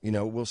knows?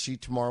 We'll see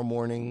tomorrow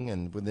morning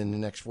and within the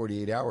next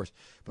 48 hours.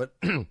 But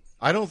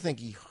I don't think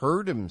he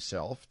hurt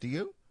himself. Do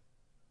you?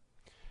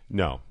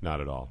 No, not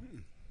at all.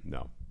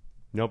 No.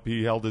 Nope,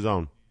 he held his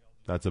own.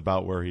 That's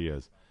about where he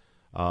is.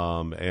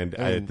 And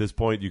at this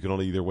point, you can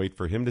only either wait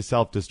for him to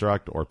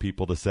self-destruct or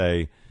people to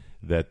say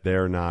that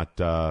they're not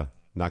going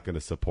to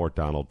support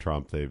Donald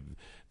Trump.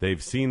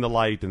 They've seen the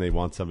light and they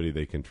want somebody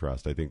they can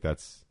trust. I think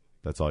that's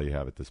all you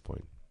have at this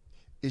point.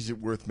 Is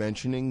it worth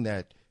mentioning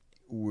that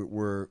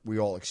we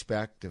all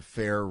expect a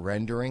fair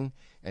rendering,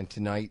 and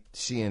tonight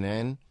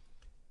CNN,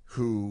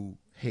 who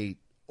hate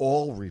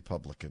all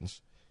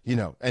Republicans,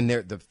 and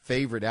the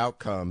favorite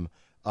outcome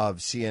of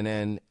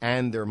CNN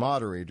and their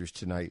moderators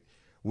tonight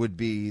would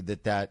be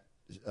that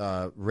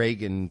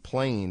Reagan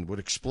plane would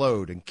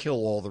explode and kill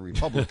all the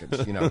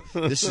Republicans.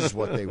 This is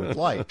what they would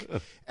like,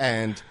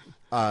 and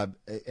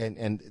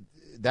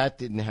that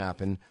didn't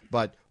happen.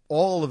 But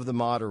all of the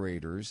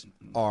moderators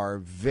are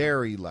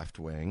very left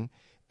wing,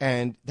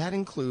 and that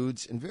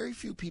includes, and very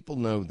few people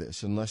know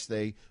this unless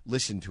they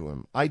listen to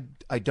him. I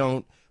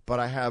don't, but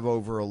I have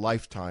over a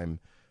lifetime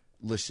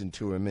listened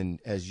to him, and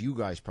as you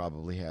guys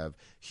probably have,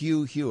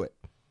 Hugh Hewitt,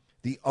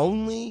 the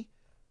only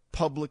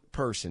public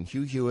person,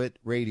 Hugh Hewitt,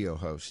 radio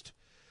host,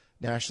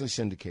 nationally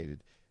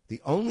syndicated,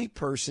 the only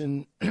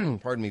person,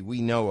 pardon me,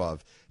 we know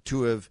of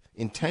to have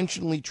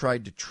intentionally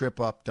tried to trip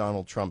up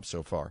Donald Trump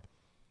so far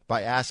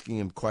by asking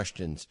him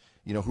questions.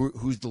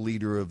 Who's the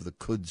leader of the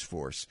Quds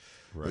Force?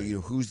 Right.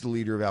 Who's the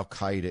leader of Al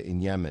Qaeda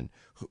in Yemen?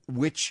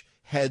 Which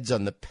heads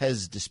on the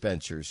Pez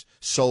dispensers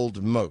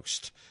sold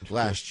most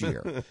last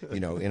year?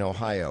 In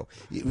Ohio,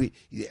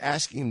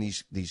 asking him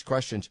these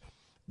questions.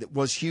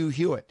 Was Hugh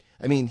Hewitt.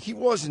 I mean, he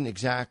wasn't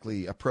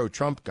exactly a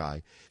pro-Trump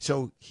guy,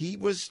 so he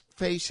was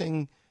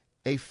facing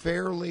a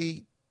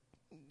fairly,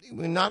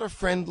 not a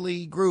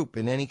friendly group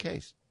in any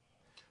case.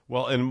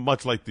 Well, and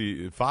much like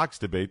the Fox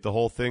debate, the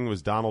whole thing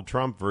was Donald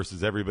Trump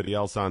versus everybody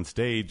else on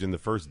stage, and the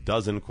first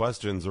dozen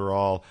questions are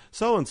all,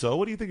 so-and-so,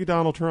 what do you think of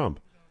Donald Trump?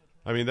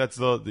 I mean, that's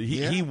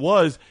he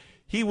was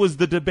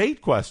the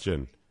debate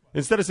question.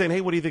 Instead of saying,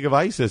 hey, what do you think of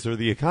ISIS or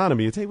the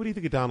economy, it's, hey, what do you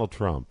think of Donald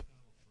Trump?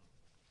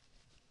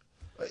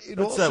 It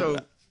also,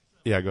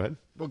 yeah, go ahead.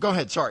 Well, go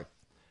ahead. Sorry.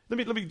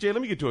 Jay,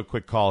 let me get to a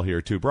quick call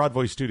here, too. Broad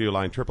Voice Studio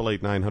line,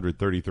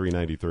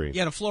 888-900-3393.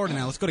 Yeah, to Florida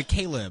now. Let's go to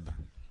Caleb.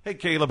 Hey,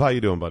 Caleb, how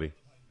you doing, buddy?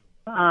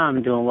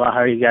 I'm doing well. How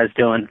are you guys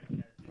doing?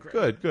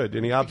 Good.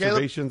 Any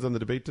observations on the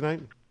debate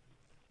tonight?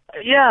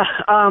 Yeah.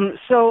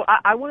 So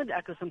I wanted to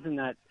echo something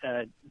that,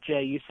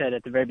 Jay, you said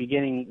at the very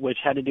beginning, which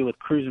had to do with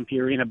Cruz and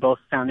Fiorina both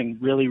sounding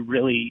really,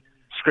 really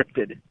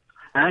scripted.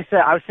 And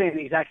I was saying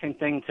the exact same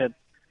thing to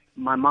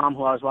my mom,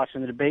 who I was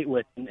watching the debate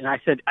with, and I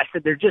said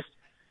they're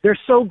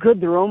so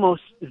good,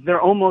 it's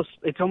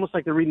almost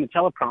like they're reading the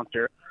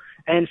teleprompter.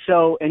 And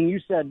you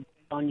said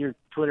on your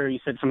Twitter, you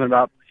said something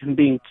about him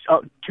being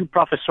too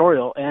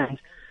professorial, and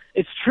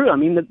it's true. I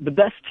mean, the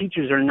best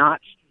teachers are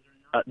not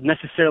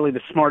necessarily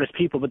the smartest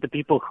people, but the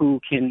people who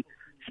can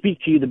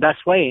speak to you the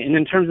best way. And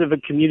in terms of a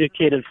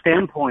communicative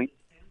standpoint,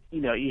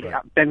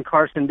 Ben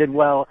Carson did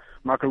well,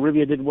 Marco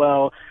Rubio did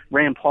well,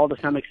 Rand Paul to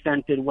some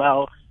extent did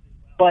well.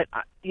 But,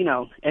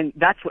 and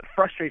that's what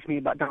frustrates me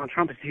about Donald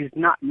Trump is he's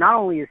not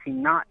only is he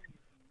not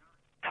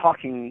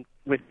talking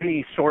with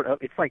any sort of,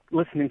 it's like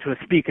listening to a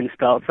speak and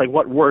spell. It's like,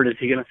 what word is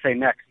he going to say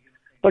next?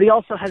 But he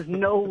also has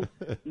no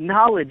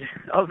knowledge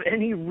of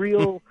any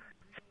real,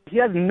 he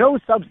has no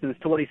substance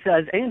to what he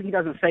says, and he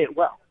doesn't say it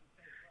well.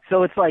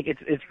 So it's like,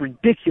 it's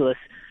ridiculous,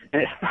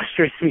 and it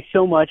frustrates me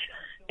so much.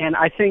 And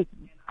I think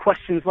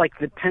questions like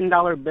the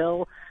 $10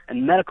 bill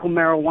and medical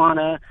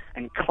marijuana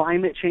and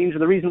climate change are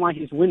the reason why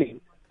he's winning,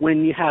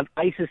 when you have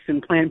ISIS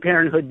and Planned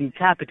Parenthood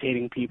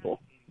decapitating people.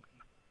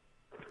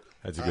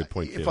 That's a good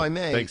point, if I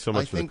may, thanks so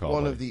much for the call. I think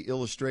one buddy. of the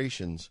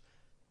illustrations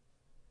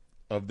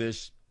of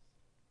this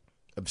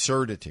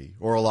absurdity,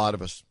 or a lot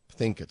of us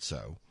think it's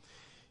so,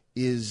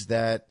 is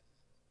that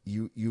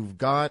you've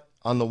got,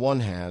 on the one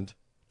hand,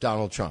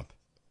 Donald Trump,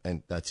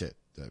 and that's it.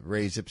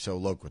 Res ipso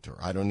loquitur.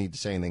 I don't need to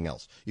say anything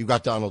else. You've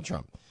got Donald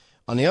Trump.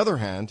 On the other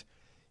hand,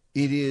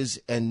 it is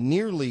a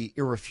nearly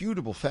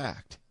irrefutable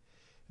fact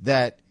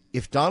that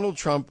if Donald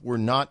Trump were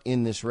not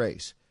in this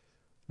race,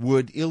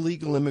 would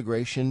illegal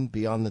immigration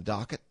be on the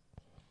docket?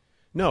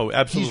 No,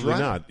 absolutely right.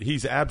 not.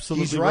 He's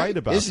absolutely He's right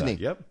about isn't that.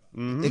 He? Yep.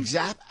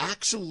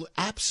 Mm-hmm.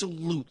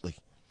 Absolutely.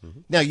 Mm-hmm.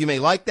 Now, you may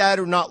like that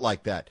or not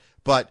like that,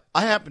 but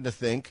I happen to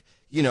think,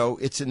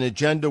 it's an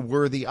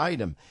agenda-worthy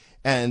item.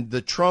 And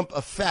the Trump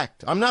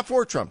effect, I'm not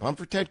for Trump, I'm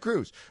for Ted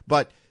Cruz,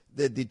 but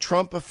the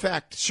Trump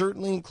effect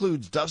certainly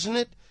includes, doesn't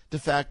it, the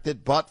fact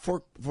that but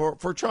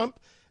for Trump,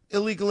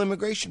 illegal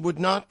immigration would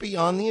not be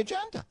on the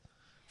agenda.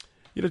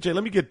 Jay,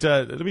 let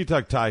me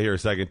talk Ty here a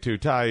second too.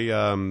 Ty,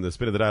 the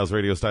Spin of the Dials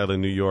radio style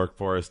in New York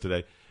for us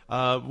today.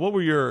 What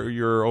were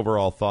your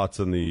overall thoughts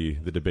on the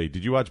debate?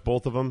 Did you watch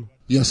both of them?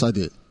 Yes, I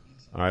did.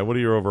 All right, what are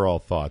your overall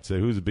thoughts?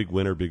 Who's a big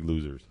winner, big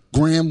losers?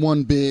 Graham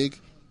won big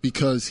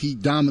because he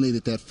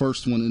dominated that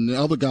first one, and the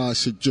other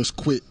guys should just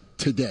quit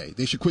today.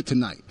 They should quit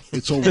tonight.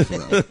 It's over for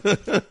them.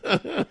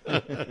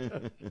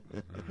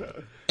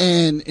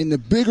 And in the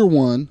bigger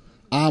one,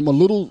 I'm a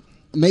little.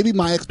 Maybe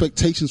my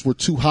expectations were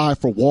too high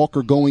for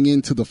Walker going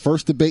into the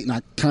first debate, and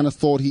I kind of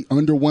thought he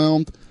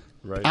underwhelmed.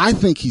 Right. I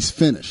think he's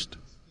finished.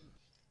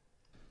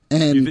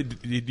 And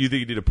do you think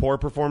he did a poor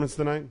performance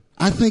tonight?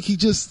 I think he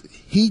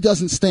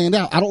doesn't stand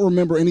out. I don't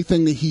remember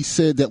anything that he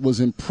said that was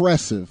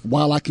impressive,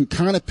 while I can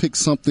kind of pick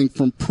something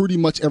from pretty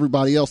much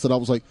everybody else that I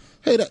was like,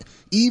 hey, except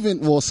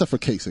for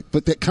Kasich,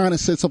 but that kind of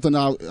said something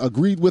I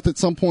agreed with at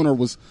some point or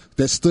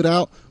that stood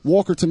out.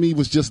 Walker, to me,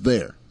 was just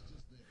there.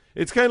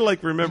 It's kind of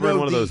like remembering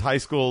one of those high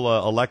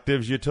school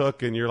electives you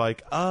took, and you're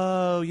like,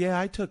 oh, yeah,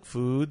 I took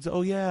foods.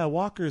 Oh, yeah,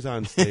 Walker's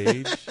on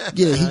stage.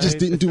 Yeah, he just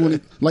didn't do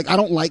any. Like, I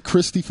don't like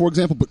Christie, for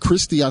example, but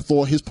Christie, I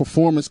thought his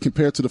performance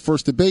compared to the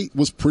first debate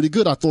was pretty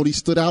good. I thought he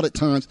stood out at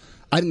times.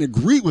 I didn't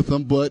agree with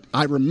him, but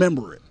I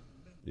remember it.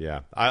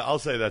 Yeah, I'll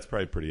say that's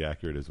probably pretty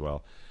accurate as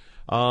well.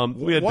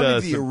 We had, one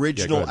of the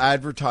original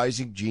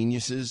advertising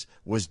geniuses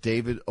was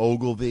David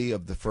Ogilvy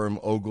of the firm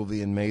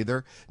Ogilvy and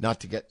Mather, not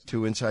to get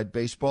too inside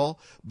baseball,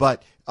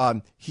 but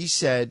he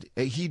said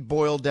he'd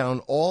boiled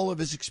down all of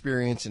his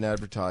experience in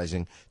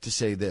advertising to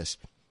say this: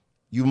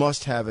 you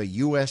must have a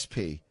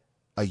USP,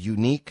 a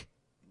unique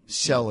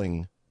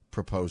selling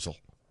proposal.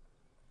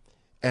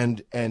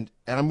 And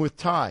I'm with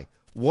Ty.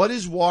 What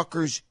is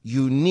Walker's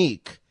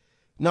unique,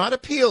 not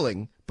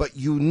appealing, but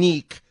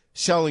unique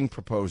selling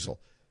proposal?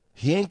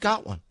 He ain't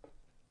got one.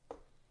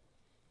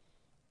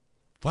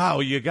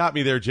 Wow, you got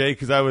me there, Jay,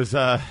 because I was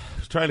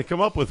trying to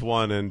come up with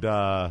one. And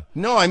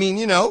no, I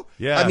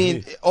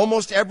mean,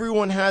 almost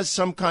everyone has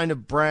some kind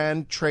of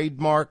brand,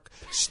 trademark,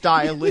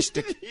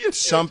 stylistic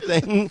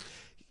something.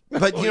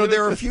 But,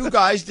 there are a few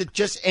guys that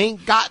just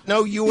ain't got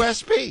no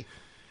USP.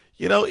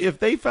 If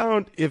they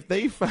found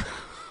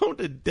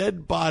a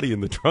dead body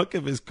in the trunk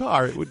of his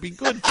car, it would be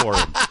good for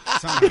him.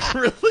 It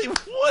really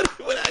would.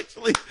 It would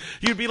actually.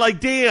 You'd be like,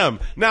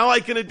 damn, now I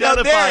can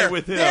identify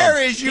with him.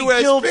 There is USP.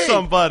 He killed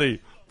somebody.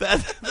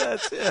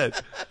 That's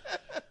it.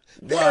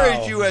 There is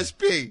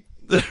USP.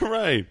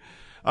 Right.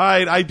 All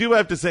right. I do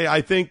have to say,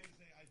 I think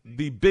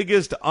the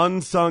biggest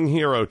unsung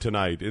hero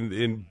tonight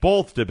in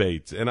both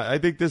debates, and I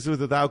think this is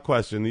without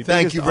question, the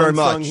Thank biggest you very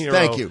unsung much. hero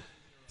Thank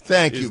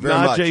you very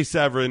much. Not Jay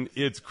Severin.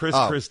 It's Chris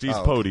Christie's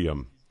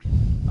podium.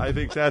 I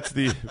think that's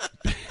the.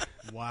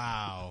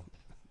 Wow.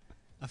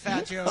 A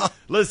fat joke.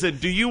 Listen,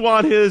 do you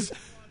want his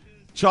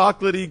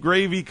chocolatey,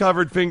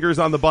 gravy-covered fingers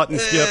on the button,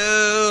 Skip?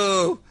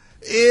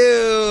 Ew.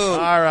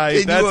 All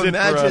right, Can you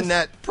imagine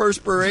that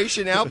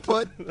perspiration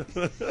output?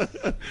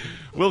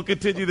 We'll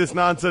continue this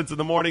nonsense in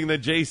the morning, and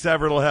then Jay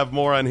Severin will have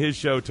more on his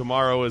show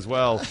tomorrow as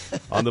well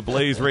on the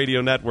Blaze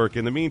Radio Network.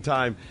 In the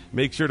meantime,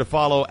 make sure to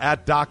follow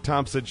at Doc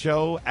Thompson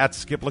Show, at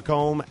Skip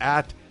LaCombe,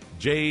 at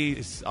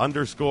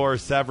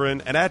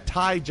J_Severin, and at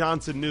Ty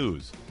Johnson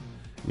News.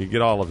 You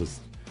get all of us.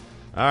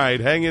 All right,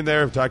 hang in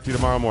there. Talk to you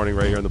tomorrow morning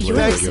right here on the Blaze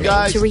Radio. You're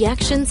listening to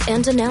reactions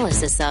and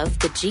analysis of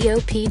the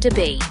GOP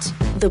debate.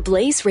 The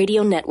Blaze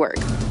Radio Network.